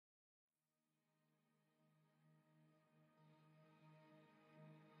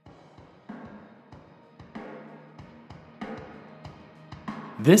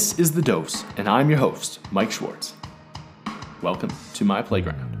This is The Dose, and I'm your host, Mike Schwartz. Welcome to my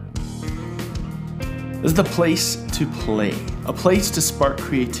playground. This is the place to play, a place to spark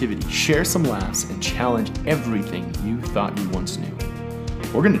creativity, share some laughs, and challenge everything you thought you once knew.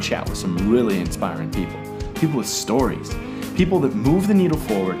 We're going to chat with some really inspiring people with stories, people that move the needle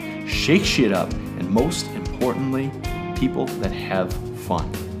forward, shake shit up, and most importantly, people that have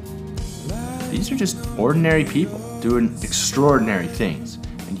fun. These are just ordinary people doing extraordinary things.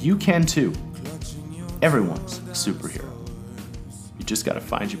 And you can too. Everyone's a superhero. You just gotta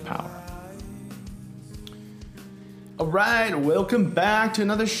find your power. All right, welcome back to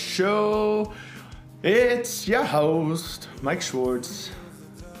another show. It's your host, Mike Schwartz.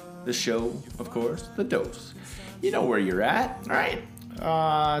 The show, of course, The Dose. You know where you're at, all right?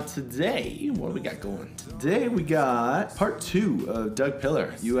 Today, what do we got going? Today we got part 2 of Doug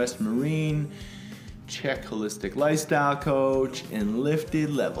Pillar, U.S. Marine, Czech holistic lifestyle coach,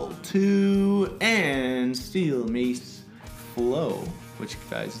 Enlifted level 2, and Steel Mace Flow, which you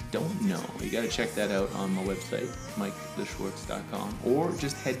guys don't know. You gotta check that out on my website, MikeTheSchwartz.com, or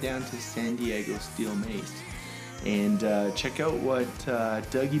just head down to San Diego Steel Mace and check out what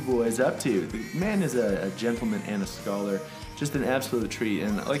Dougie Boy is up to. The man is a gentleman and a scholar, just an absolute treat.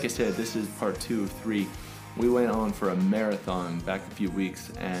 And like I said, this is part 2 of 3. We went on for a marathon back a few weeks,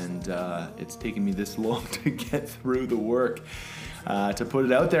 and it's taken me this long to get through the work to put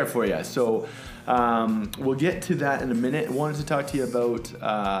it out there for you. So we'll get to that in a minute. I wanted to talk to you about,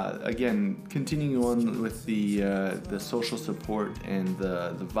 again, continuing on with the social support and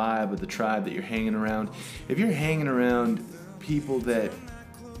the vibe of the tribe that you're hanging around. If you're hanging around people that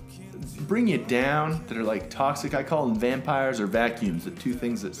bring you down, that are like toxic, I call them vampires or vacuums, the two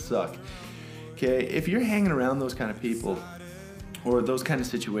things that suck. Okay, if you're hanging around those kind of people or those kind of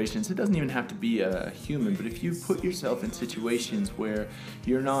situations, it doesn't even have to be a human, but if you put yourself in situations where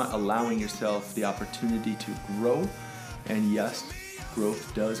you're not allowing yourself the opportunity to grow, and yes,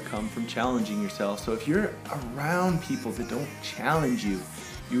 growth does come from challenging yourself. So if you're around people that don't challenge you,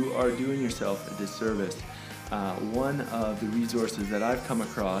 you are doing yourself a disservice. One of the resources that I've come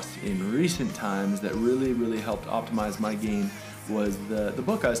across in recent times that really helped optimize my game was the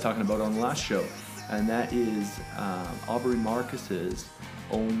book I was talking about on the last show, and that is Aubrey Marcus's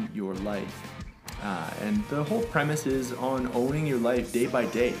Own Your Life. And the whole premise is on owning your life day by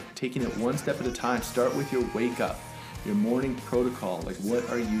day, taking it one step at a time. Start with your wake up, your morning protocol. Like, what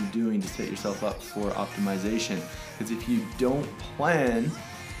are you doing to set yourself up for optimization? Because if you don't plan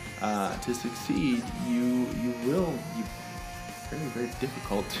to succeed, you very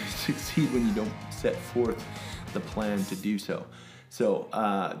difficult to succeed when you don't set forth the plan to do so. So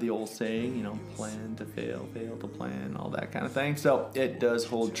the old saying, plan to fail, fail to plan, all that kind of thing. So it does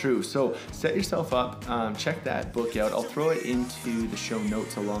hold true. So set yourself up, check that book out. I'll throw it into the show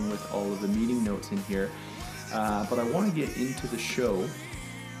notes along with all of the meeting notes in here. But I want to get into the show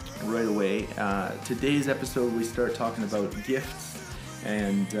right away. Today's episode, we start talking about gifts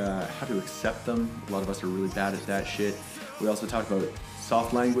and how to accept them. A lot of us are really bad at that shit. We also talk about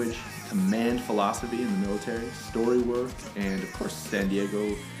soft language, command philosophy in the military, story work, and of course San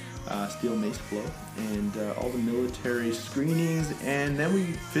Diego Steel Mace Flow, and all the military screenings. And then we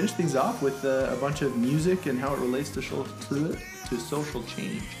finish things off with a bunch of music and how it relates to social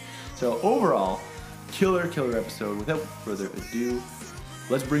change. So overall, killer episode. Without further ado,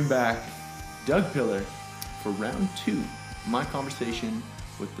 let's bring back Doug Pillar for round 2. My conversation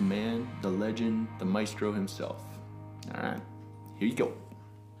with the man, the legend, the maestro himself. All right, here you go.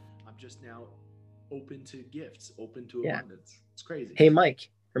 I'm just now open to gifts, open to abundance. It's crazy. Hey,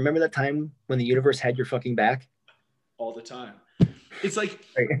 Mike, remember that time when the universe had your fucking back? All the time. It's like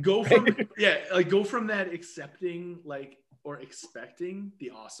go from that accepting or expecting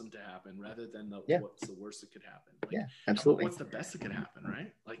the awesome to happen rather than what's the worst that could happen. Absolutely. What's the best that could happen,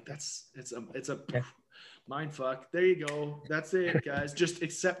 right? Like it's a mind fuck. There you go. That's it, guys. Just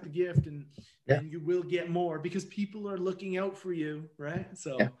accept the gift and you will get more because people are looking out for you, right?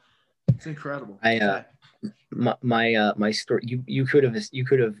 So it's incredible. My story.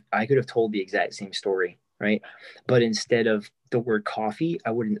 I could have told the exact same story, right? But instead of the word coffee,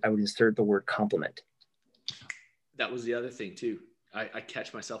 I would insert the word compliment. That was the other thing too. I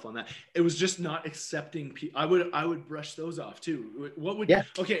catch myself on that. It was just not accepting people. I would brush those off too.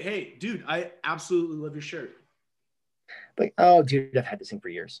 Okay, hey, dude, I absolutely love your shirt. Like, oh, dude, I've had this thing for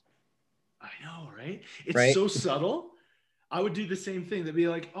years. I know, right? It's so subtle. I would do the same thing. They'd be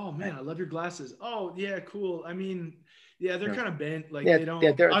like, "Oh man, I love your glasses." Oh yeah, cool. I mean, yeah, they're kind of bent. Like they don't.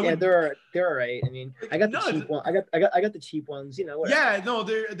 They're all right. I mean, I got the cheap one. I got the cheap ones. Whatever. Yeah, no,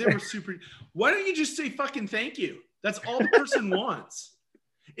 they were super. Why don't you just say fucking thank you? That's all the person wants.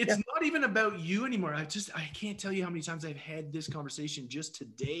 It's not even about you anymore. I can't tell you how many times I've had this conversation just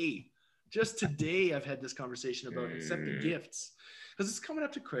today. Just today, I've had this conversation about accepting gifts, because it's coming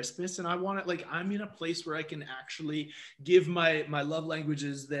up to Christmas, and I want it. Like, I'm in a place where I can actually give my love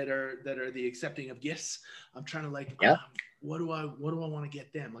languages that are the accepting of gifts. I'm trying to like, what do I want to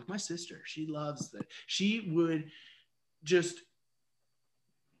get them? Like my sister, she loves that. She would just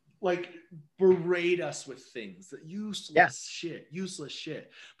like berate us with things that useless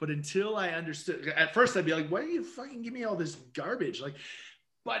shit. But until I understood, at first I'd be like, why do you fucking give me all this garbage? Like,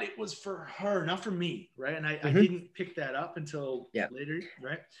 but it was for her, not for me, right? And I didn't pick that up until later,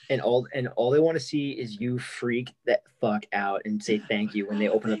 right? And all they want to see is you freak that fuck out and say thank you when they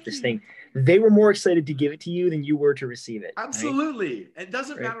open up this thing. They were more excited to give it to you than you were to receive it. Absolutely. Right? It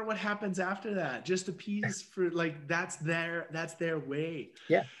doesn't matter what happens after that. Just appease for like that's their way.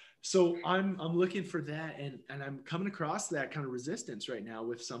 Yeah. So I'm looking for that, and I'm coming across that kind of resistance right now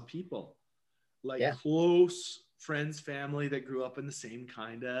with some people, like close friends, family that grew up in the same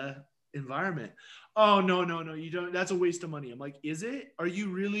kind of environment. Oh, no, you don't. That's a waste of money. I'm like, is it? Are you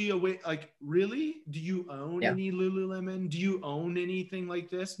really like, really? Do you own any Lululemon? Do you own anything like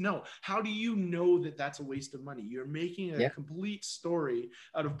this? No. How do you know that that's a waste of money? You're making a complete story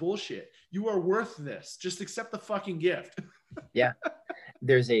out of bullshit. You are worth this. Just accept the fucking gift. Yeah.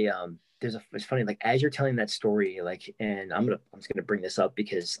 It's funny, like as you're telling that story, like, and I'm just gonna bring this up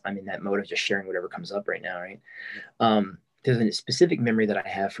because I'm in that mode of just sharing whatever comes up right now, right? There's a specific memory that I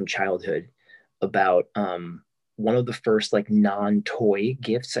have from childhood about one of the first like non-toy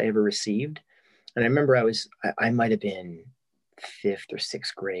gifts I ever received. And I remember I might have been 5th or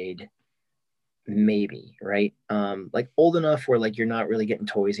 6th grade, maybe, right? Like old enough where like you're not really getting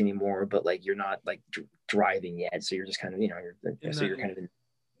toys anymore, but like you're not like driving yet, so you're just kind of, you're kind of in.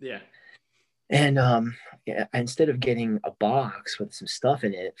 And instead of getting a box with some stuff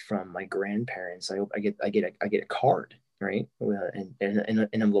in it from my grandparents, I get a card, right? And an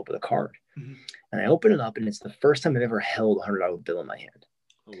envelope with a card. Mm-hmm. And I open it up, and it's the first time I've ever held a $100 bill in my hand.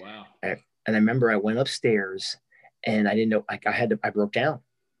 Oh wow! And I remember I went upstairs, and I didn't know, like I broke down.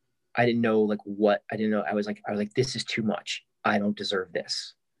 I didn't know like what I didn't know. I was like, this is too much. I don't deserve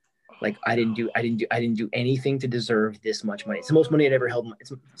this. Like I didn't do anything to deserve this much money. It's the most money I'd ever held.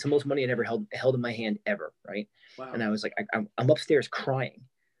 It's the most money I'd ever held in my hand ever, right? Wow. And I was like, I'm upstairs crying,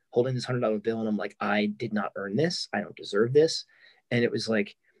 holding this $100 bill, and I'm like, I did not earn this. I don't deserve this. And it was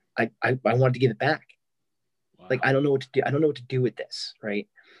like, I wanted to give it back. Wow. Like I don't know what to do. I don't know what to do with this, right?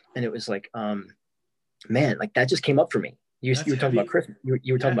 And it was like, man, like that just came up for me. You were talking about Christmas.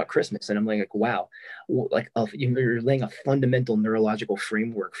 You were talking about Christmas, and I'm like, wow, like you're laying a fundamental neurological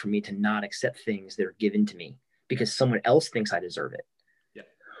framework for me to not accept things that are given to me because someone else thinks I deserve it. Yeah,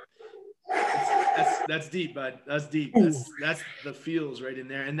 that's deep, bud. That's deep. That's the feels right in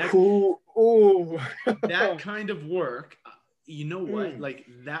there, and that's that kind of work. You know what? Like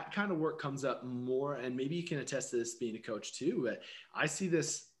that kind of work comes up more, and maybe you can attest to this being a coach too. But I see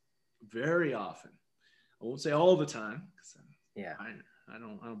this very often. I won't say all the time. I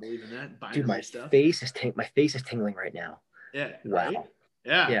don't believe in that. Dude, my face is tingling right now. Yeah. Wow. Right?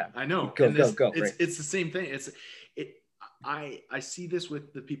 Yeah. I know. Go. It's the same thing. I see this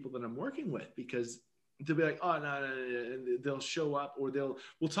with the people that I'm working with, because they'll be like, oh no. They'll show up, or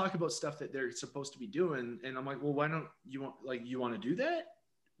we'll talk about stuff that they're supposed to be doing, and I'm like, well, why don't you want to do that?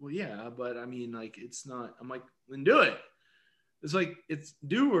 Well, yeah, but I mean, like, it's not. I'm like, then do it. It's like, it's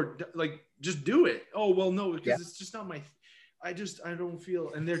do or like just do it. Oh well, no, because it's just not my. I don't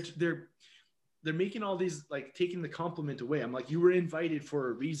feel, and they're making all these, like, taking the compliment away. I'm like, you were invited for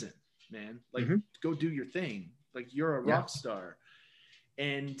a reason, man. Like, go do your thing. Like, you're a rock star.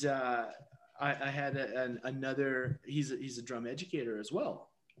 And I had another. He's a drum educator as well,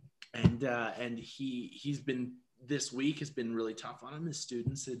 and he's been. This week has been really tough on him. His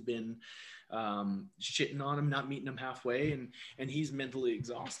students had been shitting on him, not meeting him halfway, and he's mentally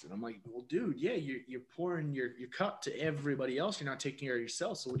exhausted. I'm like, well, dude, yeah, you're pouring your cup to everybody else. You're not taking care of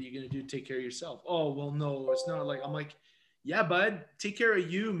yourself. So what are you going to do to take care of yourself? Oh, well, no, it's not like. I'm like, yeah, bud, take care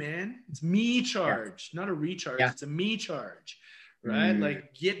of you, man. It's me charge, not a recharge. It's a me charge, right?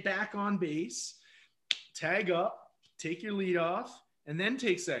 Like, get back on base, tag up, take your lead off, and then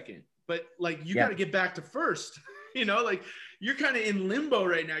take second. But like, you got to get back to first. Like, you're kind of in limbo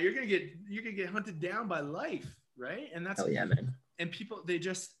right now. You're gonna get hunted down by life, right? And that's man. And people, they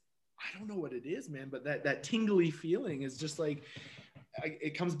just, I don't know what it is, man, but that tingly feeling is just like,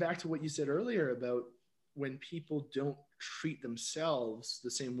 it comes back to what you said earlier about when people don't treat themselves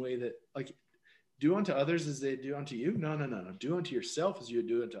the same way that, like, do unto others as they do unto you. No. Do unto yourself as you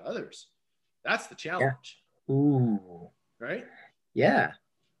do unto others. That's the challenge. Ooh. Right? Yeah.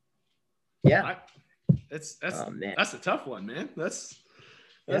 Yeah. That's Oh man. that's a tough one, man.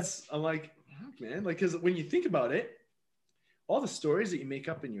 I'm like, fuck, man. Like, because when you think about it, all the stories that you make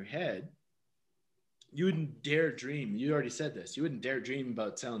up in your head, you wouldn't dare dream. You already said this. You wouldn't dare dream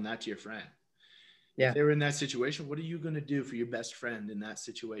about telling that to your friend. Yeah. If they were in that situation, what are you going to do for your best friend in that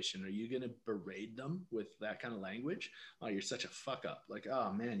situation? Are you going to berate them with that kind of language? Oh, you're such a fuck up. Like,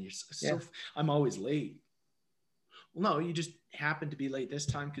 oh man, you're I'm always late. Well, no, you just happened to be late this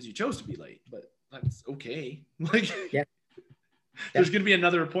time because you chose to be late, but that's okay. Like, Yeah. There's going to be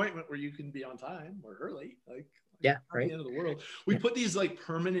another appointment where you can be on time or early. Like yeah, not right. the end of the world. We put these like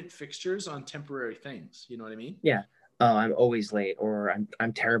permanent fixtures on temporary things. You know what I mean? Yeah. Oh, I'm always late, or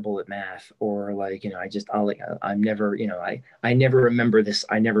I'm terrible at math, or like, I'm never, I never remember this.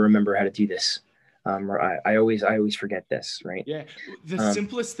 I never remember how to do this. Or I always forget this. Right. Yeah. The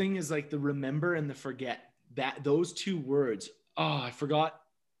simplest thing is like the remember and the forget, that those two words. Oh, I forgot.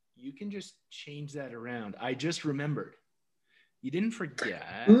 You can just change that around. I just remembered. You didn't forget.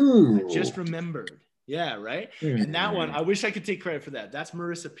 Ooh. I just remembered. Yeah, right. And that one, I wish I could take credit for that. That's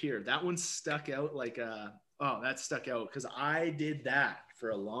Marissa Peer. That one stuck out like that stuck out because I did that for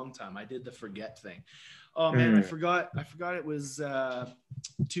a long time. I did the forget thing. Oh man, I forgot it was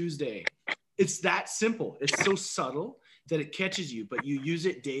Tuesday. It's that simple. It's so subtle that it catches you, but you use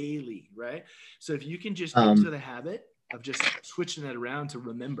it daily, right? So if you can just get into the habit of just switching it around to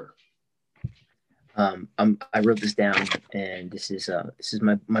remember. I wrote this down, and this is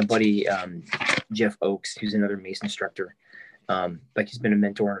my buddy Jeff Oakes, who's another Mace instructor. Like he's been a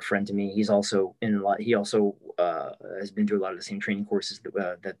mentor and a friend to me. He's also he also has been through a lot of the same training courses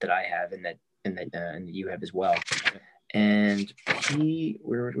that I have, and that you have as well. And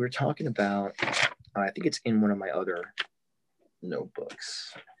we're talking about, I think it's in one of my other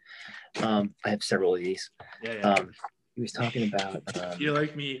notebooks. I have several of these. He was talking about you're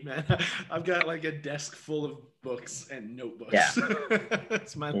like me, man. I've got like a desk full of books and notebooks. Yeah.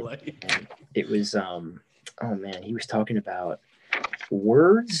 That's my life. It was oh man, he was talking about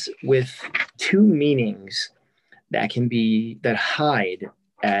words with two meanings that hide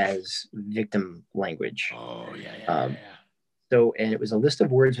as victim language. Oh yeah. So, and it was a list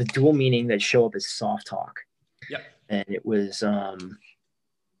of words with dual meaning that show up as soft talk. Yep. And it was the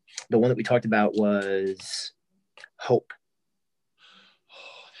one that we talked about was hope.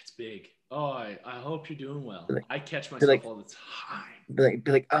 Oh, that's big. Oh, I hope you're doing well. Like, I catch myself all the time.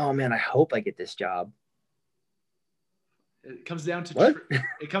 Be like, oh man, I hope I get this job. It comes down to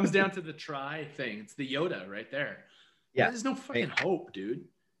it comes down to the try thing. It's the Yoda right there. Yeah. There's no fucking hope, dude.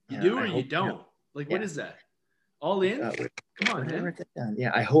 You do or you don't. Like, what is that? All in? Come on, man.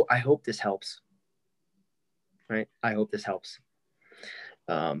 Yeah, I hope this helps. Right? I hope this helps.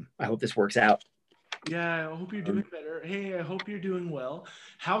 I hope this works out. Yeah, I hope you're doing better. Hey, I hope you're doing well.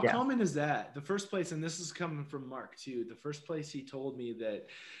 How common is that? The first place, and this is coming from Mark too, the first place he told me that,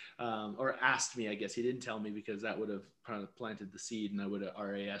 or asked me, I guess he didn't tell me because that would have kind of planted the seed and I would have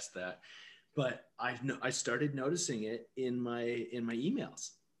RAS'd that. But I started noticing it in my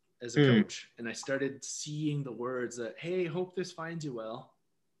emails as a coach. And I started seeing the words that, hey, hope this finds you well.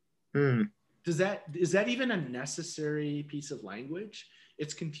 Is that even a necessary piece of language?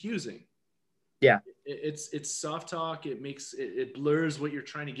 It's confusing. Yeah. It's soft talk. It blurs what you're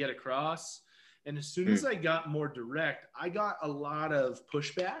trying to get across. And as soon as I got more direct, I got a lot of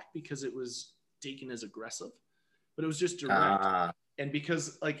pushback because it was taken as aggressive, but it was just direct. And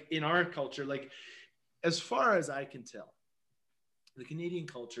because like in our culture, like as far as I can tell, the Canadian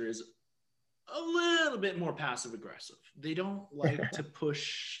culture is a little bit more passive aggressive. They don't like to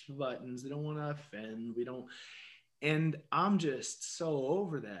push buttons. They don't want to offend. And I'm just so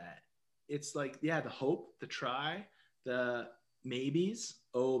over that. It's like, yeah, the hope, the try, the maybes.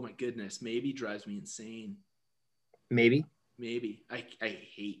 Oh my goodness. Maybe drives me insane. Maybe. I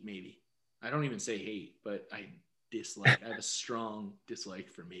hate maybe. I don't even say hate, but I dislike. I have a strong dislike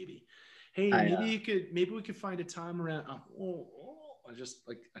for maybe. Hey, maybe we could find a time around. I just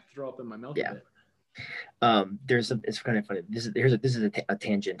like, I throw up in my mouth a bit. It's kind of funny. This is a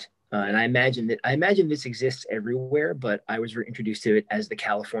tangent. And I imagine this exists everywhere, but I was introduced to it as the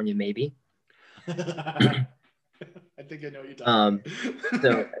California maybe. I think I know what you're talking about.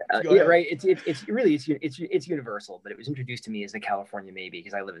 So yeah, right. It's universal, but it was introduced to me as the California maybe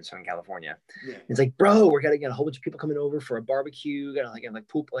because I live in Southern California. Yeah. It's like, bro, we're gonna get a whole bunch of people coming over for a barbecue, got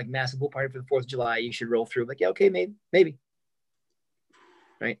like massive pool party for the 4th of July. You should roll through. I'm like, yeah, okay, maybe.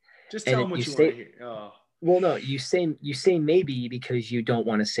 Right. Just tell them what you want to hear. Oh. Well, no, you say maybe because you don't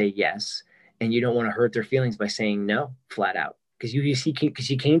want to say yes, and you don't want to hurt their feelings by saying no flat out because she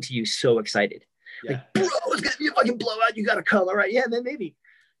came to you so excited, like, bro, it's gonna be a fucking blowout. You gotta come, all right? Yeah, then maybe,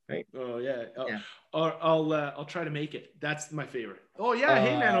 right? Oh yeah. Yeah. Or I'll try to make it. That's my favorite. Oh yeah.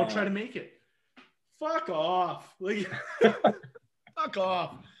 Hey man, I'll try to make it. Fuck off. Like, fuck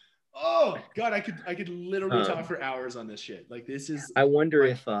off. Oh God, I could literally talk for hours on this shit. Like this is I wonder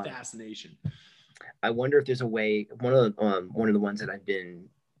if fascination. I wonder if there's a way. One of the ones that I've been.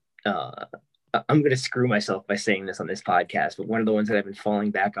 I'm going to screw myself by saying this on this podcast, but one of the ones that I've been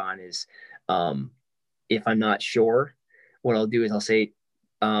falling back on is, if I'm not sure, what I'll do is I'll say,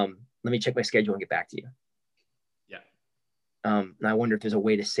 let me check my schedule and get back to you. Yeah. And I wonder if there's a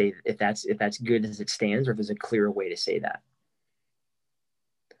way to say if that's good as it stands, or if there's a clearer way to say that.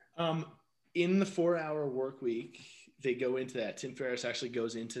 In the 4-hour work week, they go into that. Tim Ferriss actually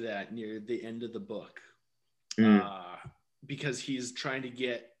goes into that near the end of the book, because he's trying to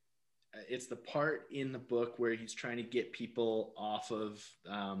get. It's the part in the book where he's trying to get people off of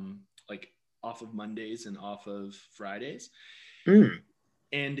off of Mondays and off of Fridays, and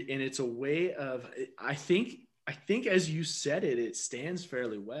it's a way of. I think as you said it stands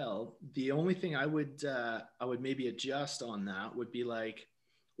fairly well. The only thing I would maybe adjust on that would be like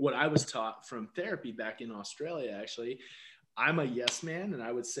what I was taught from therapy back in Australia. Actually, I'm a yes man, and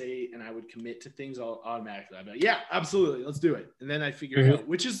I would say, and I would commit to things all automatically. I'd be like, yeah, absolutely, let's do it. And then I figure out,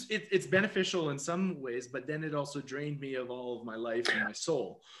 which is it's beneficial in some ways, but then it also drained me of all of my life and my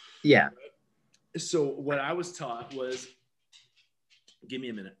soul. Yeah. So what I was taught was, give me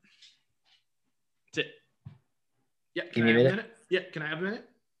a minute. That's it. Yeah. Can I have a minute? Yeah. Can I have a minute?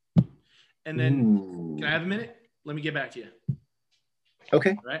 And then, can I have a minute? Let me get back to you.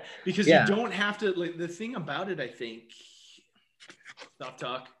 Okay. Right. Because you don't have to, like, the thing about it, I think, stop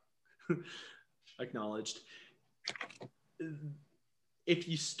talk, acknowledged. If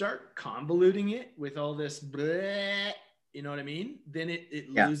you start convoluting it with all this, bleh, you know what I mean? Then it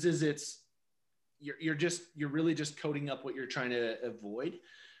loses its, you're really just coating up what you're trying to avoid.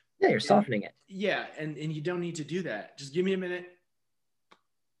 Yeah, you're softening it. Yeah, and you don't need to do that. Just give me a minute.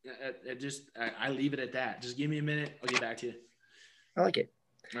 I leave it at that. Just give me a minute. I'll get back to you. I like it.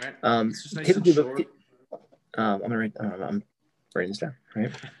 All right. It's just nice and short. I'm writing this down.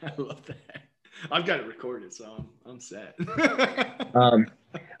 Right. I love that. I've got it recorded, so I'm set.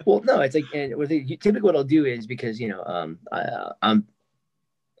 Well, no, it's like, and typically what I'll do is, because I'm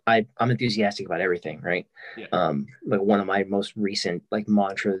enthusiastic about everything, right? Yeah. Like one of my most recent like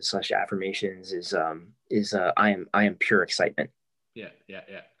mantras / affirmations is I am pure excitement. Yeah.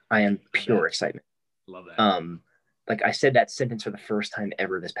 I am pure excitement. Love that. Like I said that sentence for the first time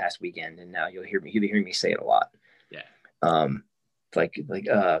ever this past weekend, and now you'll be hearing me say it a lot. Yeah.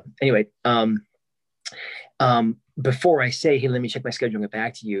 Anyway, before I say, hey, let me check my schedule and get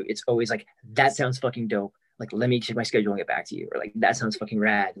back to you, it's always like, that sounds fucking dope. Like, let me check my schedule and get back to you. Or like, that sounds fucking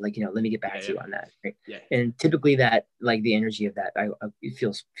rad. Like, let me get back to you on that. Right? Yeah. And typically that, like the energy of that, it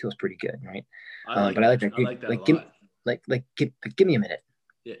feels pretty good. Right. I like that a lot. Give me a minute.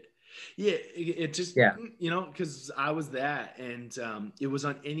 Yeah. It just, because I was that, and it was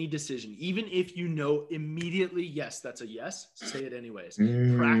on any decision, even if immediately, yes, that's a yes, say it anyways.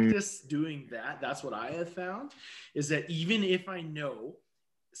 Practice doing that. That's what I have found, is that even if I know,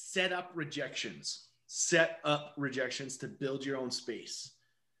 set up rejections to build your own space,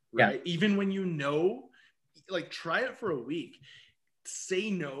 right? Yeah. Even when like, try it for a week. Say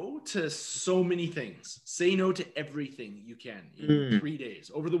no to so many things. Say no to everything you can in 3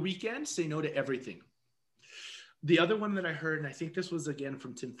 days. Over the weekend, say no to everything. The other one that I heard, and I think this was again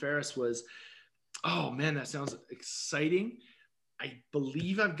from Tim Ferriss, was, oh man, that sounds exciting. I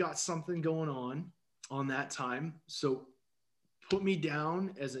believe I've got something going on that time. So put me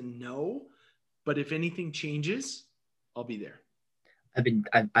down as a no, but if anything changes, I'll be there.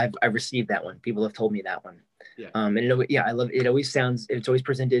 I've received that one. People have told me that one. Yeah. And I love it. It's always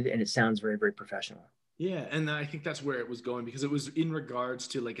presented, and it sounds very, very professional. Yeah. And I think that's where it was going, because it was in regards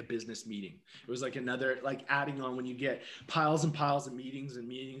to like a business meeting. It was like another, like adding on when you get piles and piles of meetings and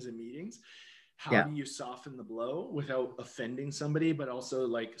meetings and meetings. How do you soften the blow without offending somebody, but also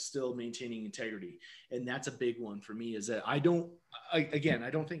like still maintaining integrity? And that's a big one for me, is that I don't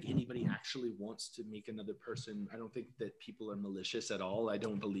think anybody actually wants to make another person. I don't think that people are malicious at all. I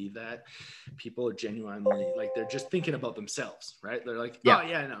don't believe that. People are genuinely, like, they're just thinking about themselves, right? They're like, oh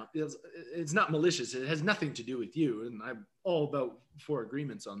yeah, no, it's not malicious. It has nothing to do with you. And I'm all about for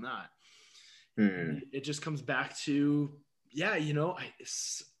agreements on that. It just comes back to,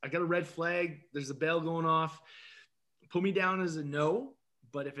 I got a red flag. There's a bell going off. Put me down as a no,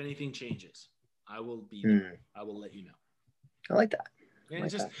 but if anything changes, I will be there. I will let you know. I like that.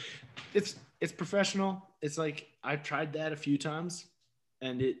 And it's professional. It's like, I've tried that a few times.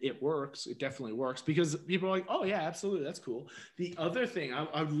 and it works. It definitely works because people are like, oh yeah, absolutely, that's cool. The other thing,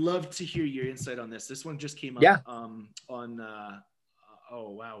 I'd love to hear your insight on this. This one just came up Yeah. On oh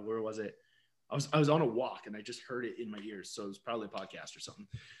wow, where was it? I was on a walk and I just heard it in my ears. So it was probably a podcast or something,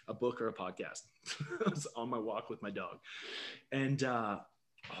 a book or a podcast. I was on my walk with my dog. And oh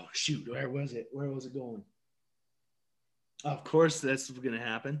shoot, where was it? Where was it going? Of course that's gonna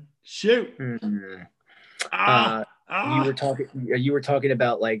happen. Shoot. Mm-hmm. Ah, You were talking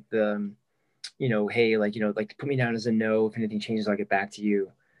about like the, hey, like, like put me down as a no. If anything changes, I'll get back to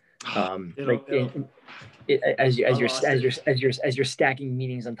you. As you're stacking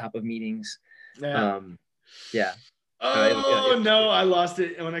meetings on top of meetings. Yeah. Yeah. Oh no, I lost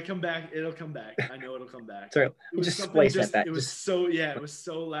it. When I come back, it'll come back. I know it'll come back. Sorry, we'll just splice that back. It was so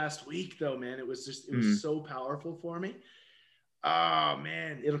last week though, man. It was so powerful for me. Oh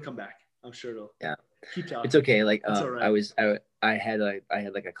man, it'll come back. I'm sure it'll. Yeah. Keep talking. It's okay. Like right. I had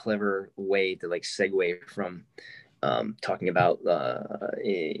like a clever way to like segue from talking about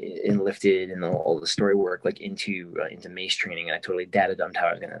Enlifted and all the story work like into Mace training, and I totally data dumped how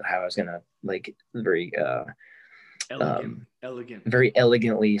I was gonna like very elegant, very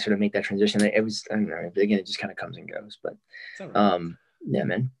elegantly sort of make that transition. It was, I don't know, again, it just kind of comes and goes, but yeah,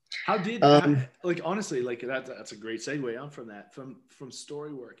 man. How did like honestly, like that's a great segue on from that from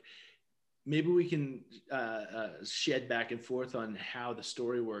story work. Maybe we can shed back and forth on how the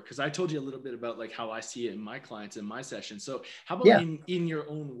story work, because I told you a little bit about like how I see it in my clients in my session. So how about in your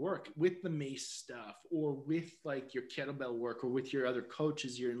own work with the Mace stuff, or with like your kettlebell work, or with your other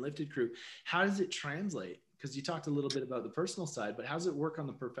coaches, your Enlifted crew? How does it translate? Because you talked a little bit about the personal side, but how does it work on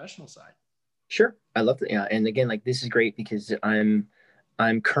the professional side? Sure, I love that. Yeah, and again, like this is great because I'm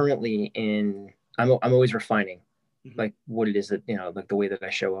currently I'm always refining like what it is that, like the way that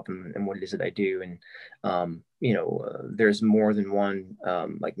I show up and what it is that I do. And, there's more than one,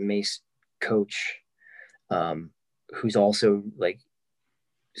 like Mace coach, who's also like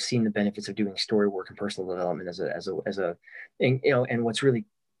seen the benefits of doing story work and personal development and what's really,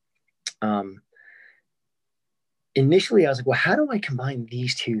 initially I was like, well, how do I combine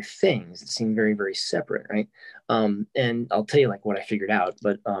these two things that seem very, very separate, right? And I'll tell you like what I figured out,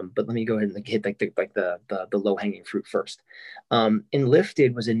 but let me go ahead and like hit the low hanging fruit first.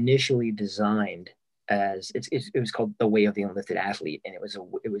 Enlifted was initially designed as it was called the way of the Enlifted athlete, and it was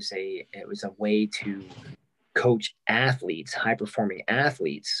a way to coach athletes, high performing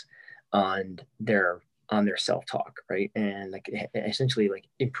athletes, on their self-talk, right? And like essentially like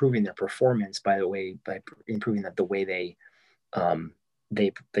improving their performance by improving the way they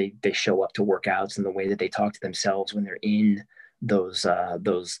show up to workouts, and the way that they talk to themselves when they're in those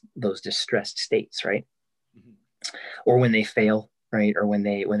distressed states, right? Or when they fail, right? Or when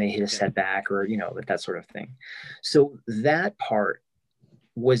they hit a setback, or that sort of thing. So that part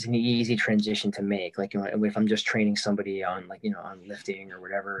was an easy transition to make. Like, if I'm just training somebody on like, on lifting or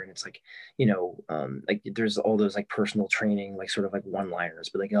whatever, and it's like, like there's all those like personal training, like sort of like one-liners,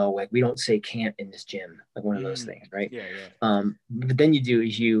 but like, oh, like we don't say can't in this gym, like one of those things, right? But then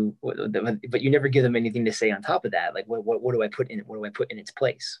but you never give them anything to say on top of that. Like, what do I put in it? What do I put in its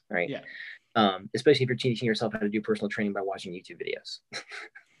place, right? Especially if you're teaching yourself how to do personal training by watching YouTube videos.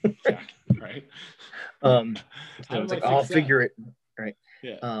 Right. So it's like, I'll figure it, right?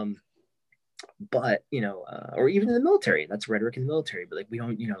 But or even in the military, that's rhetoric in the military, but like we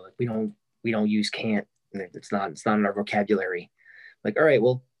don't use can't. It's not in our vocabulary. Like, all right,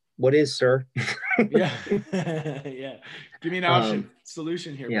 well, what is, sir? Yeah. Give me an option,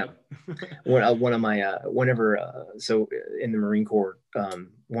 solution here. One of my so in the Marine Corps,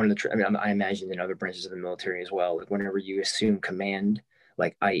 one of the I imagine in other branches of the military as well, like whenever you assume command,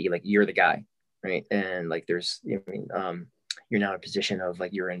 like i.e. like you're the guy, right? And like there's you're now in a position of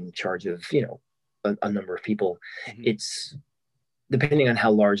like you're in charge of a number of people. It's depending on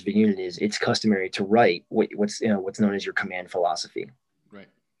how large the unit is, it's customary to write what's known as your command philosophy,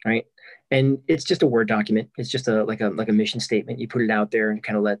 right? And it's just a Word document. It's just like a mission statement. You put it out there and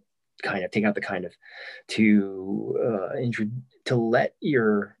take out the kind of to let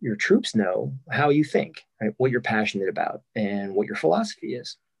your troops know how you think, right? What you're passionate about and what your philosophy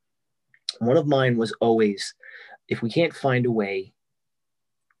is. One of mine was always, if we can't find a way,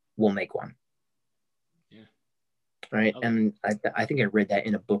 we'll make one. Right. And I think I read that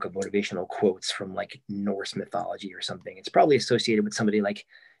in a book of motivational quotes from like Norse mythology or something. It's probably associated with somebody like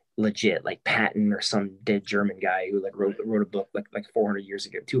legit, like Patton or some dead German guy who like wrote a book like 400 years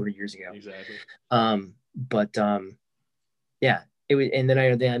ago, 200 years ago. Exactly. Yeah, it was, and then I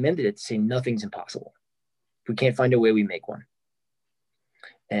amended it to say nothing's impossible. If we can't find a way, we make one.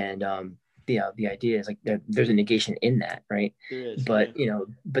 And the idea is like there's a negation in that, right? There is, But yeah.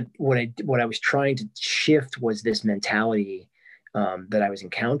 but what I was trying to shift was this mentality that I was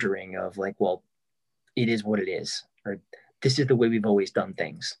encountering of like, well, it is what it is, or this is the way we've always done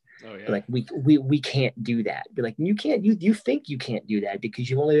things. Oh yeah. Like we can't do that. Be like, you think you can't do that because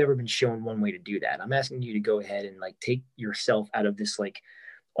you've only ever been shown one way to do that. I'm asking you to go ahead and like take yourself out of this like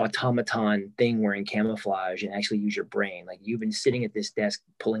automaton thing wearing camouflage and actually use your brain. Like you've been sitting at this desk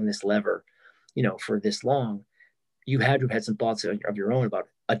pulling this lever, for this long. You had to have had some thoughts of your own about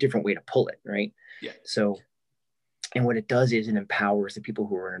a different way to pull it, right? Yeah. So, and what it does is it empowers the people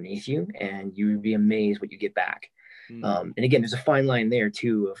who are underneath you, and you would be amazed what you get back. And again, there's a fine line there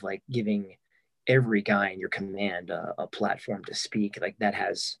too of like giving every guy in your command a platform to speak. Like that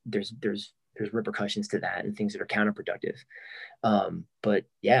has there's repercussions to that and things that are counterproductive. But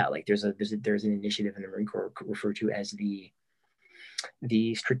yeah, like there's an initiative in the Marine Corps referred to as the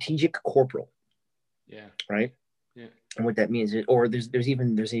strategic corporal. Yeah. Right. Yeah. And what that means is, or there's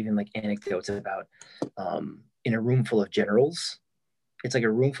even like anecdotes about in a room full of generals. It's like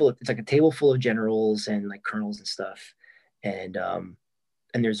a table full of generals and like colonels and stuff. And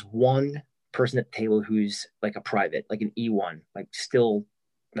there's one person at the table who's like a private, like an E1, like still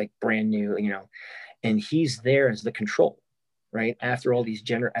like brand new, and he's there as the control, right? After all these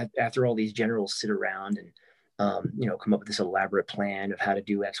generals sit around and come up with this elaborate plan of how to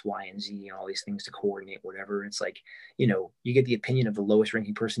do X, Y, and Z and all these things to coordinate whatever. It's like, you get the opinion of the lowest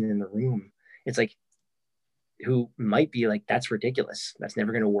ranking person in the room. It's like, who might be like, that's ridiculous. That's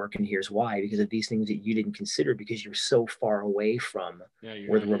never going to work. And here's why, because of these things that you didn't consider because you're so far away from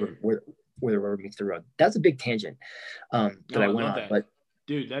where the rubber meets the road. That's a big tangent that I went on. But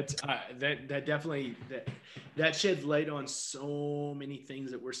dude, that's that definitely that sheds light on so many things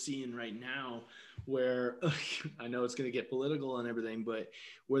that we're seeing right now, where I know it's going to get political and everything, but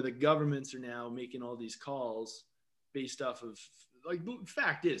where the governments are now making all these calls based off of, like,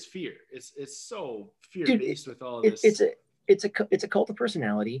 fact is fear. It's so fear based with all this. It's a cult of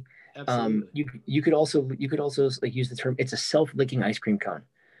personality. Absolutely. You could also like use the term, it's a self-licking ice cream cone,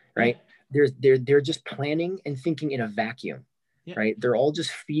 right? Yeah. They're just planning and thinking in a vacuum. Yeah. Right? They're all just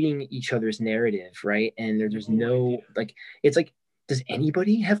feeding each other's narrative, right? And there's no like, it's like, does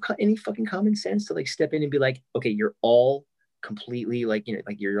anybody have any fucking common sense to like step in and be like, okay, you're all completely like,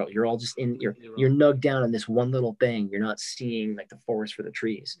 like you're all just in, you're nugged down on this one little thing. You're not seeing like the forest for the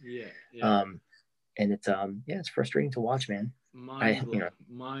trees. Yeah. And it's it's frustrating to watch, man.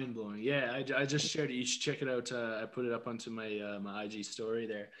 Mind blowing. Yeah, I just shared it. You should check it out. I put it up onto my my IG story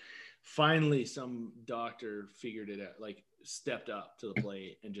there. Finally, some doctor figured it out, like stepped up to the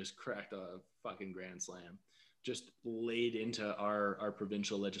plate and just cracked a fucking grand slam. Just laid into our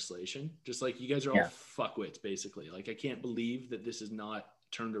provincial legislation. Just like, you guys are all fuckwits, basically. Like, I can't believe that this is not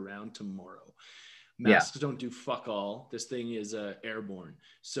turned around tomorrow. Masks don't do fuck all. This thing is airborne.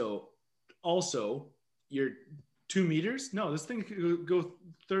 So also, you're 2 meters? No, this thing could go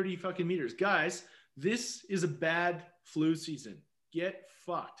 30 fucking meters. Guys, this is a bad flu season. Get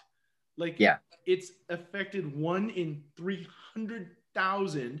fucked. Like, it's affected 1 in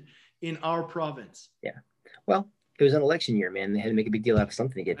 300,000 in our province. Yeah. Well, it was an election year, man. They had to make a big deal out of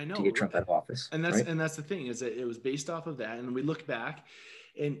something to get Trump out of office. And that's the thing, is that it was based off of that. And we look back,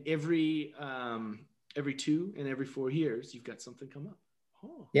 and every 2 and every 4 years, you've got something come up.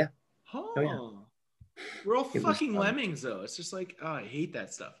 Oh. Yeah. Oh yeah. We're all fucking lemmings, though. It's just like, I hate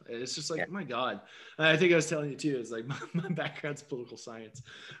that stuff. It's just like, my God. And I think I was telling you too, it's like my background's political science,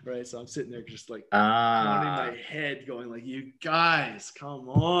 right? So I'm sitting there just like pounding my head going like, you guys, come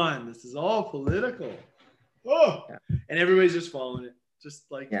on. This is all political. Oh, and everybody's just following it.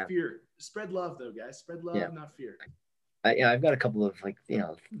 Just like fear. Spread love, though, guys. Spread love, not fear. I've got a couple of like,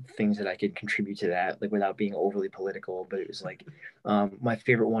 things that I could contribute to that, like without being overly political, but it was like, my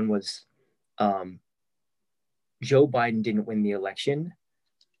favorite one was, Joe Biden didn't win the election.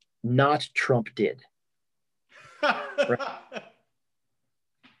 Not Trump did. Right?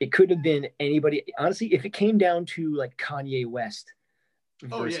 It could have been anybody. Honestly, if it came down to like Kanye West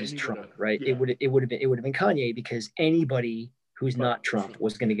versus Trump, right? Yeah. It would have been Kanye, because anybody who's not Trump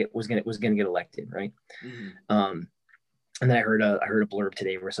was gonna get elected, right? Mm-hmm. And then I heard a blurb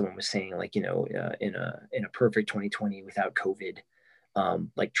today where someone was saying, like, in a perfect 2020 without COVID,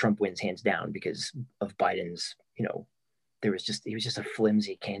 like Trump wins hands down because of Biden's, he was just a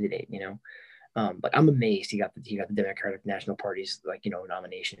flimsy candidate, But I'm amazed he got the Democratic National Party's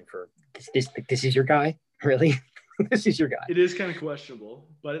nomination for this is your guy, really? This is your guy. It is kind of questionable,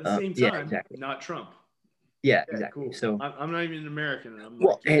 but at the same time, not Trump. Yeah, exactly. Cool. So I'm not even an American. And I'm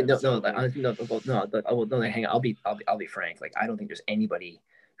well, like, hey, no, hang on. I'll be frank. Like, I don't think there's anybody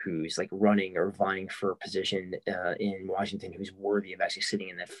who's like running or vying for a position in Washington who's worthy of actually sitting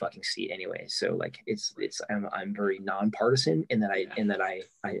in that fucking seat anyway. So like I'm very nonpartisan in that I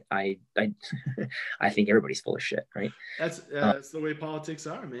I think everybody's full of shit, right? That's the way politics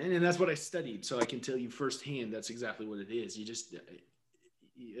are, man, and that's what I studied. So I can tell you firsthand that's exactly what it is. You just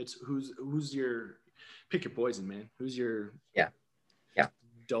it's who's your pick your poison, man. Who's your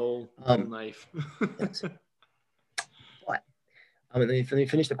dull knife? Yes. But let me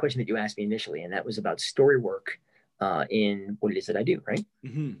finish the question that you asked me initially, and that was about story work in what it is that I do, right?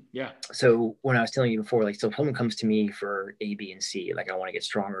 Mm-hmm. Yeah. So when I was telling you before, like, so if someone comes to me for A, B, and C, like I want to get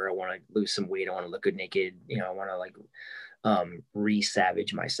stronger, I want to lose some weight, I want to look good naked, I want to like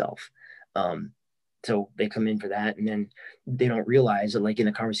re-savage myself. So they come in for that, and then they don't realize that, like, in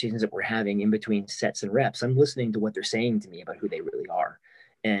the conversations that we're having in between sets and reps, I'm listening to what they're saying to me about who they really are.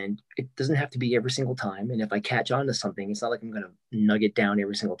 And it doesn't have to be every single time. And if I catch on to something, it's not like I'm going to nug it down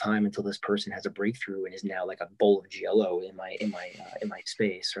every single time until this person has a breakthrough and is now like a bowl of Jello in my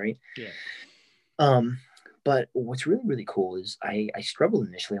space, right? Yeah. But what's really, really cool is I struggled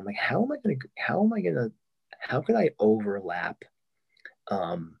initially. I'm like, how could I overlap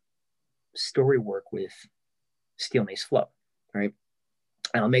story work with Steel Mace Flow, right?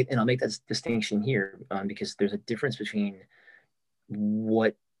 And I'll make that distinction here because there's a difference between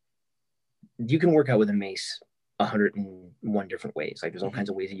what you can work out with a mace 101 different ways. Like there's all kinds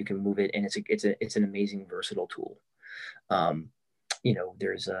of ways that you can move it, and it's an amazing versatile tool.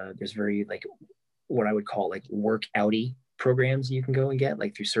 There's very like what I would call like workouty programs you can go and get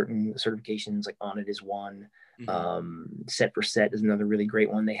like through certain certifications. Like On It is one. Set for Set is another really great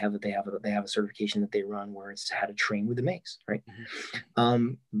one. They have a certification that they run where it's how to train with the mace, right?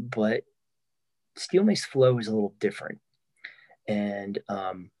 But Steel Mace Flow is a little different, and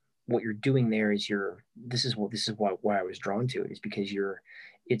what you're doing there is this is why I was drawn to it, is because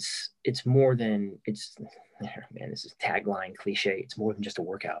it's more than man, this is tagline cliche. It's more than just a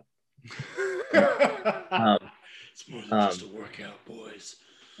workout. It's more than just a workout, boys.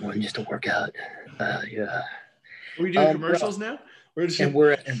 More than just a workout. Yeah. Are we doing commercials now?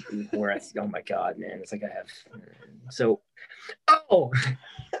 We're at, oh my God, man. It's like I have, so,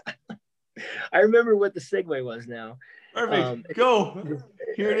 I remember what the segue was now. Perfect. Go.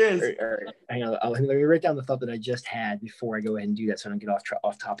 Here it is. All right. Hang on. Let me write down the thought that I just had before I go ahead and do that so I don't get off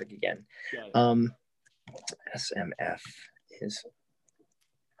topic again. SMF is,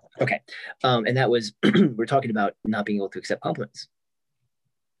 okay. And that was, we're talking about not being able to accept compliments.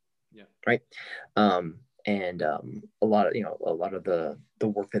 Yeah. Right. And a lot of the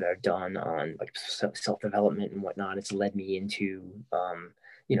work that I've done on like self-development and whatnot, it's led me into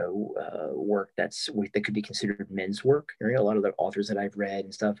work that could be considered men's work. Right? A lot of the authors that I've read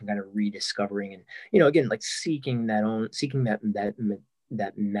and stuff, and kind of rediscovering, and again, like seeking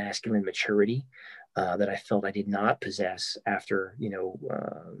that masculine maturity that I felt I did not possess after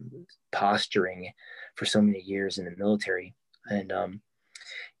posturing for so many years in the military. And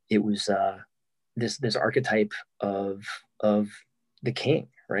it was this archetype of the king,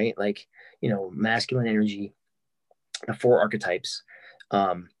 right? Like, masculine energy, the 4 archetypes.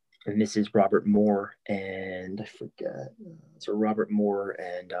 And this is Robert Moore, and I forget. So Robert Moore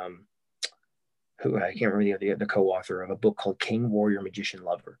and who I can't remember the co-author of a book called King, Warrior, Magician,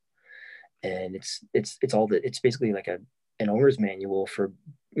 Lover. And it's basically like an owner's manual for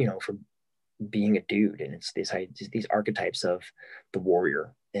being a dude. And it's these archetypes of the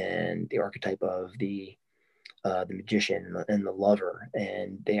warrior and the archetype of the magician and the lover.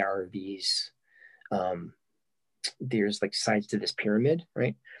 And they are these, there's like sides to this pyramid,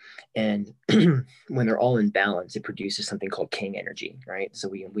 right? And when they're all in balance, it produces something called king energy, right? So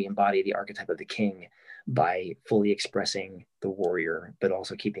we embody the archetype of the king by fully expressing the warrior, but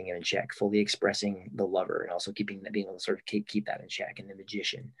also keeping it in check, fully expressing the lover, and also being able to sort of keep that in check, and the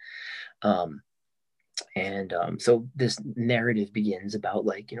magician. So this narrative begins about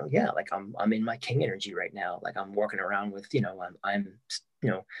like, like I'm in my king energy right now. Like I'm walking around with, I'm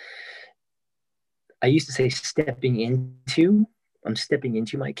I used to say I'm stepping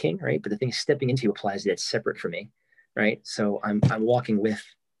into my king, right? But the thing is, stepping into applies that it's separate from me, right? So I'm walking with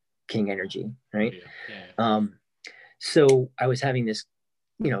king energy, right? Yeah. So I was having this,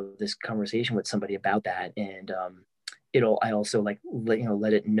 this conversation with somebody about that, and I also like made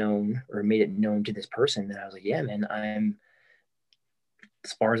it known to this person that I was like, yeah, man, I'm,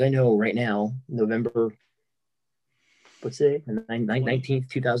 as far as I know right now, November, what's it, 19th,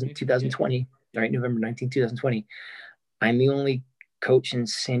 2020, right? November 19th, 2020. I'm the only coach in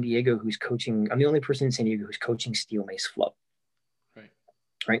San Diego I'm the only person in San Diego who's coaching Steel Mace Flow. Right.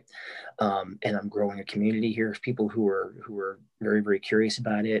 right? And I'm growing a community here of people who are very, very curious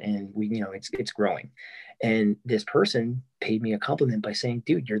about it, and it's growing. And this person paid me a compliment by saying,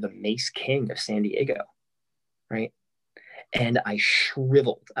 "Dude, you're the Mace King of San Diego," right? And I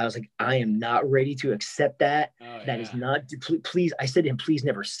shriveled. I was like, I am not ready to accept that. Oh, That is yeah. not, please. I said to him, please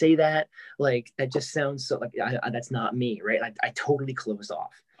never say that. Like, that just sounds so like, that's not me. Right. I totally closed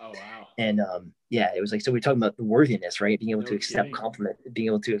off. Oh, wow. And yeah, it was like, so we're talking about the worthiness, right? Being able No to accept kidding. being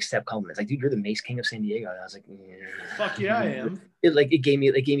able to accept compliments. Like, dude, you're the Mace King of San Diego. And I was like, Fuck yeah, I am. it gave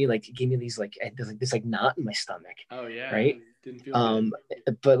me these like, this like knot in my stomach. Oh, yeah. Right. Didn't feel good.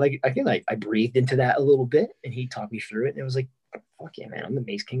 But like, I think I breathed into that a little bit, and he talked me through it. And it was like, fuck yeah, man, I'm the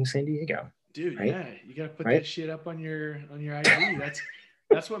Mace King of San Diego. Dude, right? Yeah. You gotta put right? that shit up on your IG.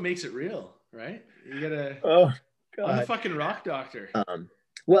 That's what makes it real, right? You gotta I'm the fucking rock doctor.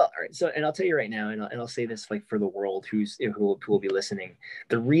 Well, all right. So, and I'll tell you right now, and I'll say this like for the world who will be listening.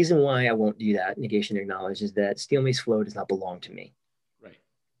 The reason why I won't do that, negation acknowledge, is that Steel Mace Flow does not belong to me. Right.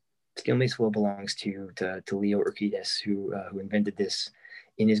 Steel Mace Flow belongs to Leo Urquidez, who invented this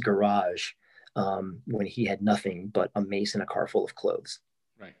in his garage when he had nothing but a mace and a car full of clothes.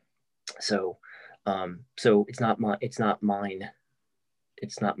 Right. So, so it's not mine. It's not mine.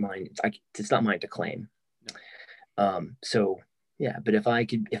 It's not mine. It's not mine to claim. No. So yeah, but if I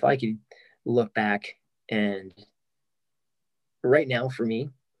could look back, and right now for me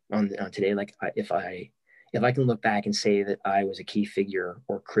on today, like if I can look back and say that I was a key figure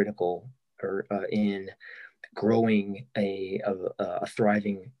or critical or in growing a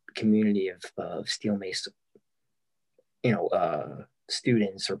thriving community of steel mace,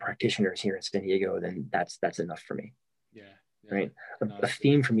 students or practitioners here in San Diego, then that's enough for me. Yeah. Right. A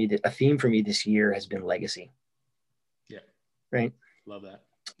theme for me this year has been legacy. Yeah. Right. Love that.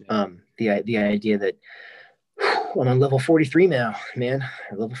 Yeah. The idea that I'm on level 43 now, man,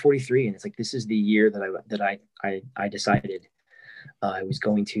 level 43. And it's like, this is the year that I decided I was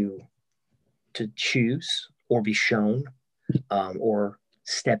going to choose or be shown or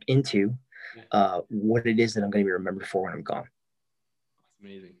step into what it is that I'm going to be remembered for when I'm gone. That's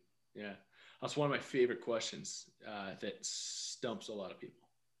amazing. Yeah. That's one of my favorite questions that stumps a lot of people.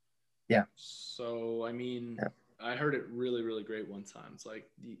 Yeah. So, I mean, I heard it really, really great one time. It's like,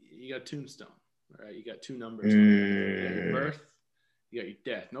 you got a tombstone, right? You got two numbers. You got your birth, you got your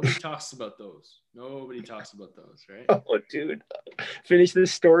death. Nobody talks about those. Right? Oh, dude. Finish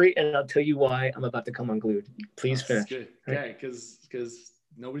this story, and I'll tell you why I'm about to come unglued. Please finish. Good. Okay, because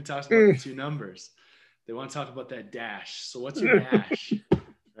nobody talks about the two numbers. They want to talk about that dash. So what's your dash?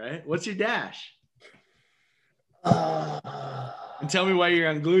 Right? What's your dash? And tell me why you're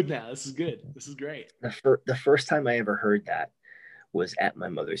unglued now. This is good. This is great. The first time I ever heard that was at my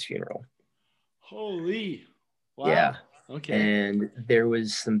mother's funeral. Holy. Wow. Yeah. Okay. And there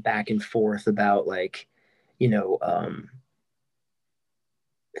was some back and forth about like, it's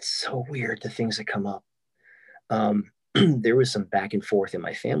so weird, the things that come up. There was some back and forth in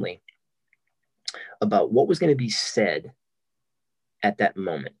my family about what was going to be said at that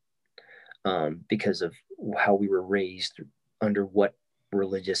moment, because of how we were raised, under what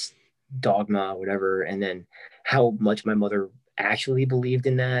religious dogma, whatever, and then how much my mother actually believed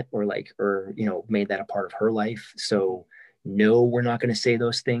in that, or made that a part of her life. So no, we're not going to say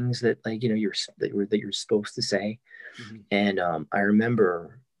those things that you're supposed to say. Mm-hmm. And I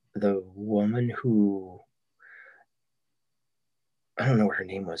remember the woman who, I don't know what her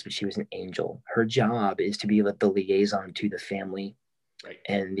name was, but she was an angel. Her job is to be the liaison to the family, right,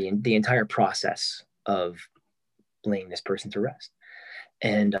 and the entire process of laying this person to rest.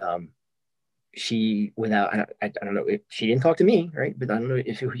 And she, I don't know if she didn't talk to me, right? But I don't know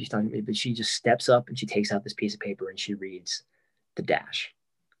if she's talking to me, but she just steps up and she takes out this piece of paper and she reads the dash.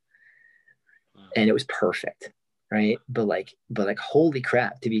 Wow. And it was perfect, right? But holy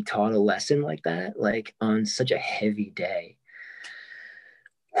crap, to be taught a lesson like that, like on such a heavy day.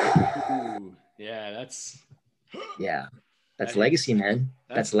 Ooh, yeah, that's legacy, man.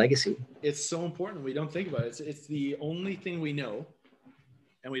 That's legacy. It's so important. We don't think about it. It's the only thing we know,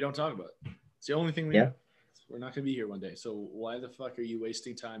 and we don't talk about it. It's the only thing we know. We're not going to be here one day. So why the fuck are you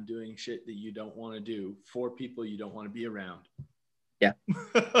wasting time doing shit that you don't want to do for people you don't want to be around? Yeah.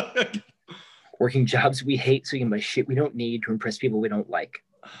 Working jobs we hate so we can buy shit we don't need to impress people we don't like.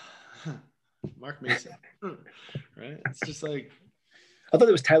 Mark Mason. Right? It's just like... I thought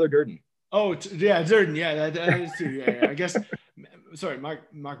it was Tyler Durden. Oh, yeah, Durden. Yeah, that is too. Yeah, I guess... Sorry,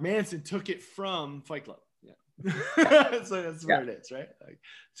 Mark Manson took it from Fight Club. Yeah. So that's what it is, right? Like,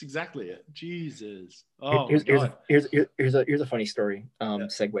 it's exactly it. Jesus. Oh, here's a funny story.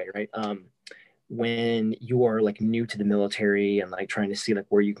 Segue, right? when you are like new to the military and like trying to see like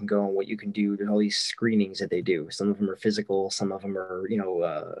where you can go and what you can do, there's all these screenings that they do. Some of them are physical, some of them are,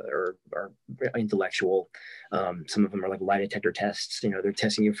 are intellectual. Some of them are like lie detector tests. They're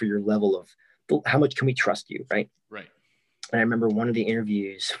testing you for your level of how much can we trust you, right? Right. And I remember one of the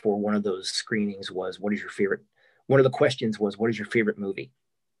interviews for one of those screenings was, what is your favorite? One of the questions was, what is your favorite movie?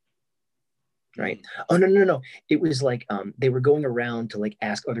 Right. Oh, no. It was like they were going around to like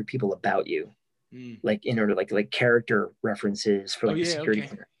ask other people about you, like in order like character references for like the security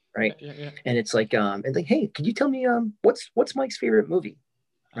clearance, right? Yeah. And it's like and like, hey, could you tell me what's Mike's favorite movie?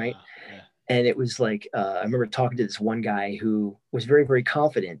 Right. And it was like I remember talking to this one guy who was very, very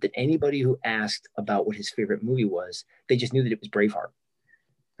confident that anybody who asked about what his favorite movie was, they just knew that it was Braveheart.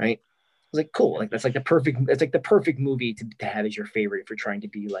 Right. I was like, cool. Like that's like the perfect movie to have as your favorite if you're trying to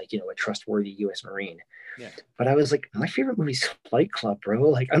be like, a trustworthy U.S. Marine. Yeah. But I was like, my favorite movie's Fight Club, bro.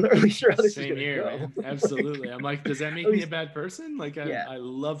 Like, I'm not really sure how this is gonna go. Man. Absolutely. I'm like, does that make me a bad person? Like, I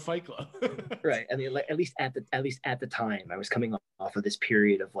love Fight Club. Right. I mean, like at least at the time, I was coming off of this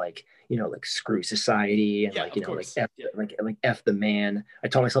period of like, like screw society and like, like F the man. I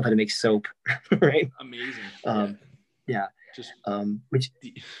taught myself how to make soap. Right. Amazing. Yeah. Just which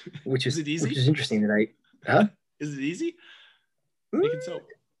is it easy? Which is interesting that huh? Is it easy? Making soap.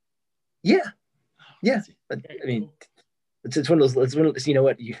 Yeah. Yeah. I mean, it's one of those, you know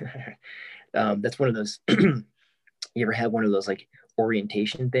what? That's one of those, you ever have one of those like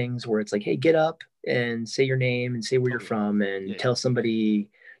orientation things where it's like, hey, get up and say your name and say where you're from and tell us something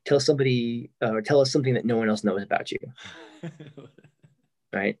that no one else knows about you.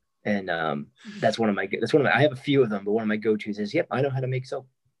 Right. And that's one of my I have a few of them, but one of my go-tos is, yep, I know how to make soap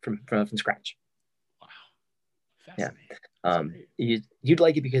from scratch. Wow. Fascinating. Yeah. You'd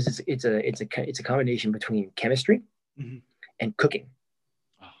like it because it's a combination between chemistry and cooking.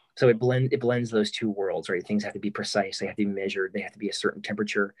 Wow. So it blends those two worlds, right? Things have to be precise, they have to be measured, they have to be a certain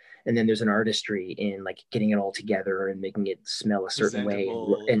temperature, and then there's an artistry in like getting it all together and making it smell a certain way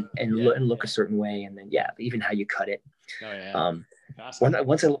and look a certain way, and then even how you cut it. Oh yeah.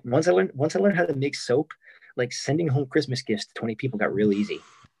 Once I learned how to make soap, like sending home Christmas gifts to 20 people got real easy.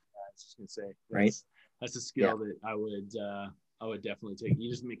 I was just gonna say, right? That's a skill that I would definitely take. You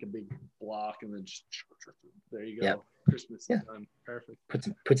just make a big block and then just, there you go. Yeah. Christmas is done. Perfect.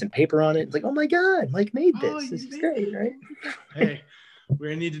 Put some paper on it. It's like, oh my God, Mike made this. This is great, right? Hey, we're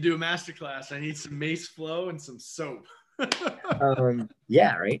gonna need to do a masterclass. I need some Mace flow and some soap.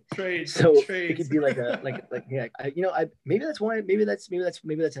 Yeah, right. Trades. It could be like maybe that's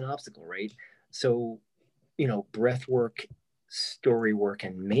an obstacle, right? So, breath work, story work,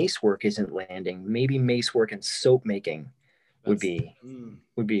 and mace work isn't landing. Maybe mace work and soap making would be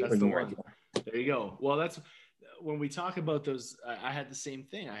more ideal. There you go. Well, that's when we talk about those. I had the same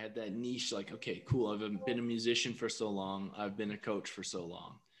thing. I had that niche. Like, okay, cool. I've been a musician for so long. I've been a coach for so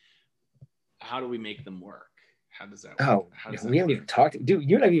long. How do we make them work? How does that work? We haven't even talked, dude.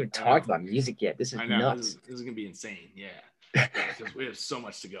 You haven't even talked about music yet. This is nuts. This is gonna be insane. Yeah, because we have so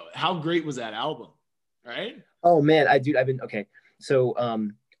much to go. How great was that album? Right? Oh man, I've been okay. So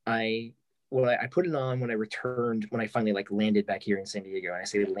I put it on when I returned, when I finally like landed back here in San Diego. And I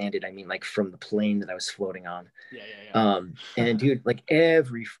say landed, I mean like from the plane that I was floating on. Yeah. And dude, like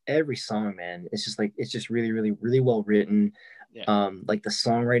every song, man, it's just really, really, really well written. Yeah. Like the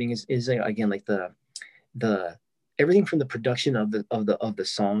songwriting is again like the everything from the production of the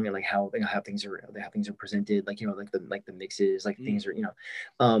song and like how things are presented, like like the mixes, like things are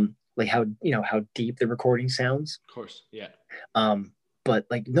like how deep the recording sounds. Of course, yeah. But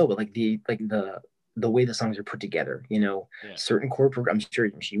like the way the songs are put together, certain chord I'm sure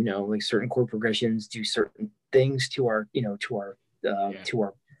like certain chord progressions do certain things to our to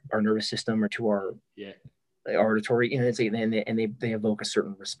our nervous system or to our auditory, it's like, and they evoke a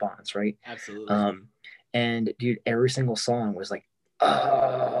certain response, right? Absolutely. And dude, every single song was like,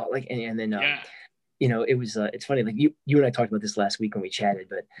 oh, like, and then it was it's funny, like you and I talked about this last week when we chatted,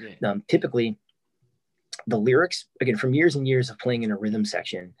 but typically the lyrics, again, from years and years of playing in a rhythm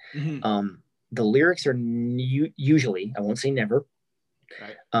section, the lyrics are usually, I won't say never,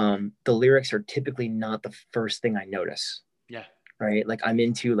 right. The lyrics are typically not the first thing I notice. Yeah. Right. Like I'm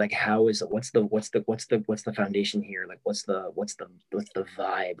into like, what's the foundation here? Like what's the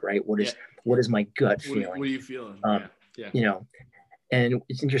vibe, right? What is my gut feeling? What are you feeling? Yeah. And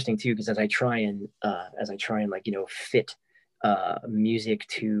it's interesting too, because as I try and like, fit music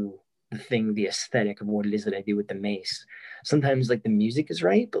to the aesthetic of what it is that I do with the Mace. Sometimes like the music is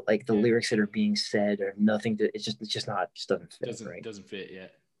right, but like the lyrics that are being said are nothing to, it just doesn't fit. Doesn't fit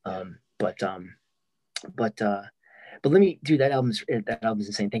yet. But let me, dude, that album's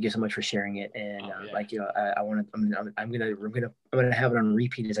insane. Thank you so much for sharing it. And Yeah. like, you know, I want to, I'm gonna have it on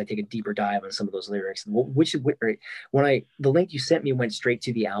repeat as I take a deeper dive on some of those lyrics. The link you sent me went straight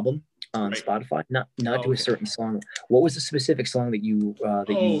to the album on Right. Spotify, not to a Okay. certain song. What was the specific song that you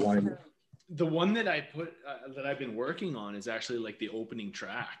wanted? The one that I put that I've been working on is actually like the opening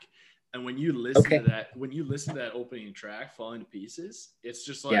track. And when you listen Okay. to that opening track, Falling to Pieces, it's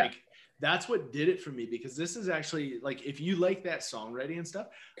just like, Yeah. that's what did it for me, because this is actually like, if you like that songwriting and stuff,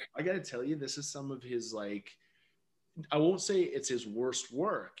 I got to tell you, this is some of his, like, I won't say it's his worst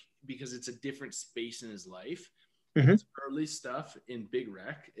work because it's a different space in his life. Mm-hmm. His early stuff in Big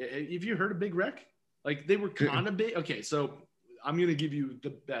Wreck. Have you heard of Big Wreck? Like, they were kind of big. Okay, so I'm gonna give you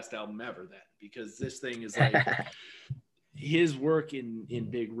the best album ever then, because this thing is like his work in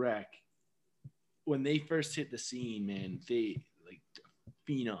Big Wreck. When they first hit the scene, man, they like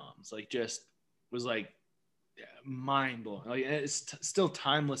phenoms. Like, just was like mind blowing. Like, it's still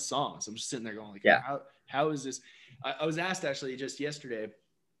timeless songs. I'm just sitting there going like, Yeah. how is this? I was asked actually just yesterday,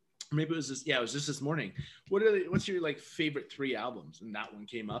 maybe it was just, it was just this morning, what's your like favorite 3 albums? And that one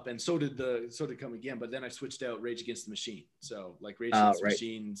came up, and so did Come Again, but then I switched out Rage Against the Machine. So like Rage Against the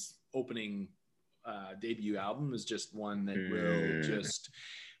Machine's opening debut album is just one that will just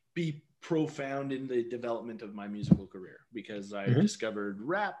be profound in the development of my musical career, because I discovered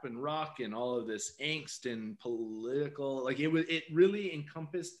rap and rock and all of this angst and political, like it really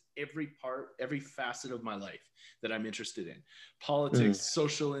encompassed every facet of my life that I'm interested in. Politics,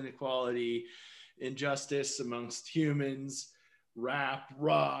 social inequality, injustice amongst humans, rap,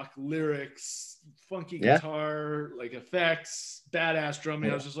 rock, lyrics, funky guitar, like effects, badass drumming.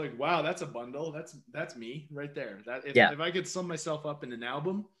 I was just like, wow, that's a bundle. That's me right there. That if I could sum myself up in an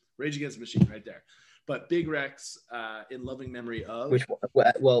album, Rage Against the Machine right there. But Big Rex, in loving memory of which one?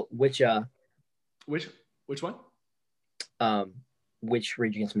 Which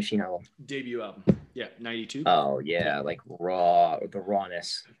Rage Against the Machine album? Debut album. Yeah, 92. Oh yeah, like the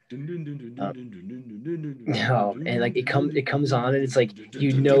rawness. No, and like it comes on and it's like,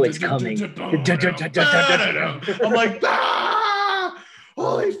 you know it's coming. I'm like,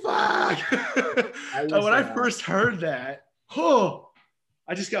 holy fuck. When I first heard that,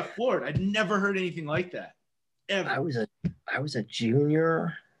 I just got floored. I'd never heard anything like that ever. I was a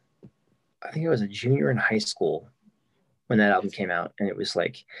junior. I think I was a junior in high school when that album came out, and it was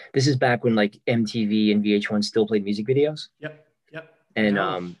like, this is back when like MTV and VH1 still played music videos. Yep.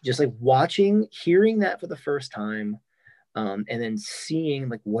 And just like hearing that for the first time, and then seeing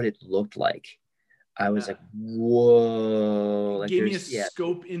like what it looked like, I was like, whoa! It like, gave me a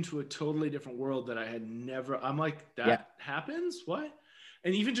scope into a totally different world that I had never. I'm like, that happens? What?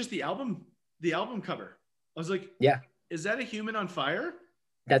 And even just the album cover, I was like, is that a human on fire?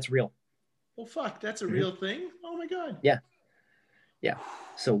 That's real. Well, fuck, that's a real thing. Oh my god. Yeah.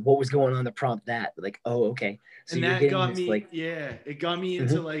 So what was going on to prompt that? Like, oh, okay. So and you're that got this, me, like, it got me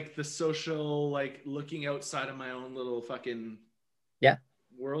into like the social, like looking outside of my own little fucking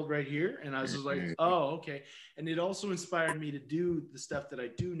world right here. And I was just like, oh, okay. And it also inspired me to do the stuff that I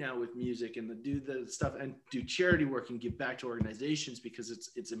do now with music, and to do the stuff and do charity work and give back to organizations, because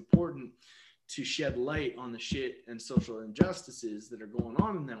it's important to shed light on the shit and social injustices that are going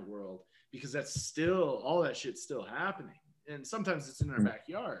on in that world, because that's still, all that shit's still happening. And sometimes it's in our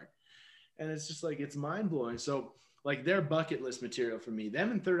backyard, and it's just like, it's mind blowing. So like, their bucket list material for me,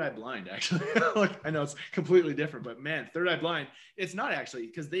 them and Third Eye Blind, actually. Like, I know it's completely different, but man, Third Eye Blind, it's not actually,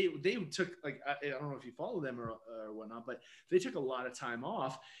 because they took, like, I don't know if you follow them or whatnot, but they took a lot of time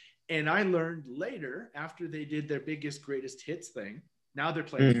off. And I learned later, after they did their biggest, greatest hits thing, now they're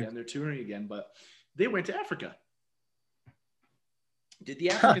playing again, they're touring again, but they went to Africa. Did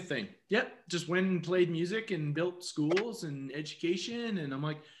the Africa thing. Yep. Just went and played music and built schools and education. And I'm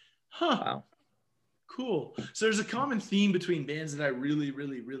like, wow. Cool. So there's a common theme between bands that I really,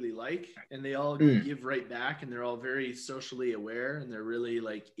 really, really like, and they all give right back, and they're all very socially aware, and they're really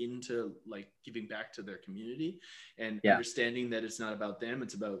like into like giving back to their community and understanding that it's not about them,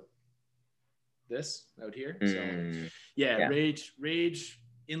 it's about this out here. So Rage,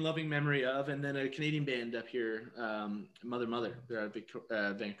 in loving memory of, and then a Canadian band up here, Mother, they're out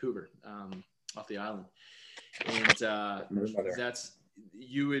of Vancouver, off the island, and that's,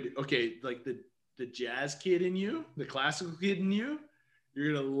 you would, like the jazz kid in you, the classical kid in you,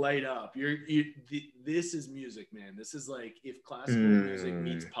 you're gonna light up. This is music, man. This is like, if classical music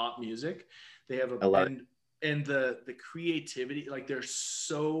meets pop music, they have and the creativity, like, they're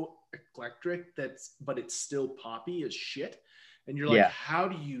so eclectic, but it's still poppy as shit. And you're like, how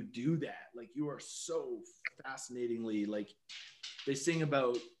do you do that? Like, you are so fascinatingly, like, they sing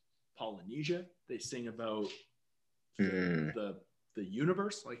about Polynesia, they sing about the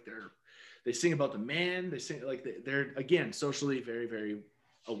universe. Like they sing about the man. They sing like they're again socially very, very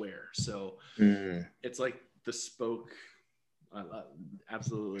aware. So it's like the spoke. I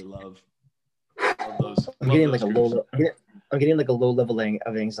absolutely love those. I'm getting like a low level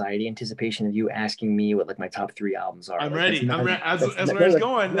of anxiety, anticipation of you asking me what like my top 3 albums are. I'm like, ready. That's where it's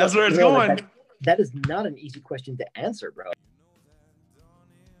going. That's where it's going. Like that is not an easy question to answer, bro.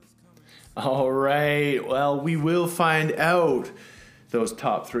 All right. Well, we will find out those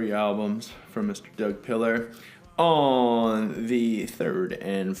top 3 albums from Mr. Doug Pillar on the 3rd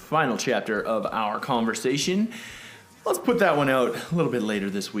and final chapter of our conversation. Let's put that one out a little bit later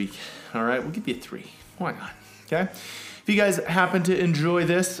this week. All right, we'll give you 3. Why not? Okay. If you guys happen to enjoy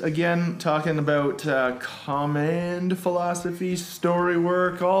this, again, talking about command philosophy, story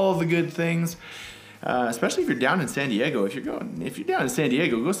work, all the good things, especially if you're down in San Diego. If you're down in San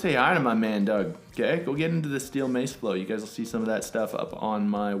Diego, go say hi to my man Doug. Okay, go get into the Steel Mace flow. You guys will see some of that stuff up on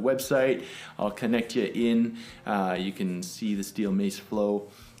my website. I'll connect you in. You can see the Steel Mace flow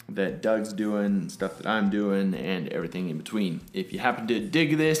that Doug's doing, stuff that I'm doing, and everything in between. If you happen to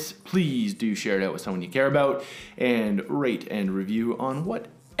dig this, please do share it out with someone you care about, and rate and review on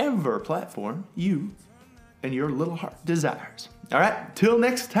whatever platform you and your little heart desires. All right, till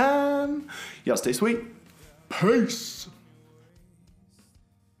next time, y'all stay sweet. Peace.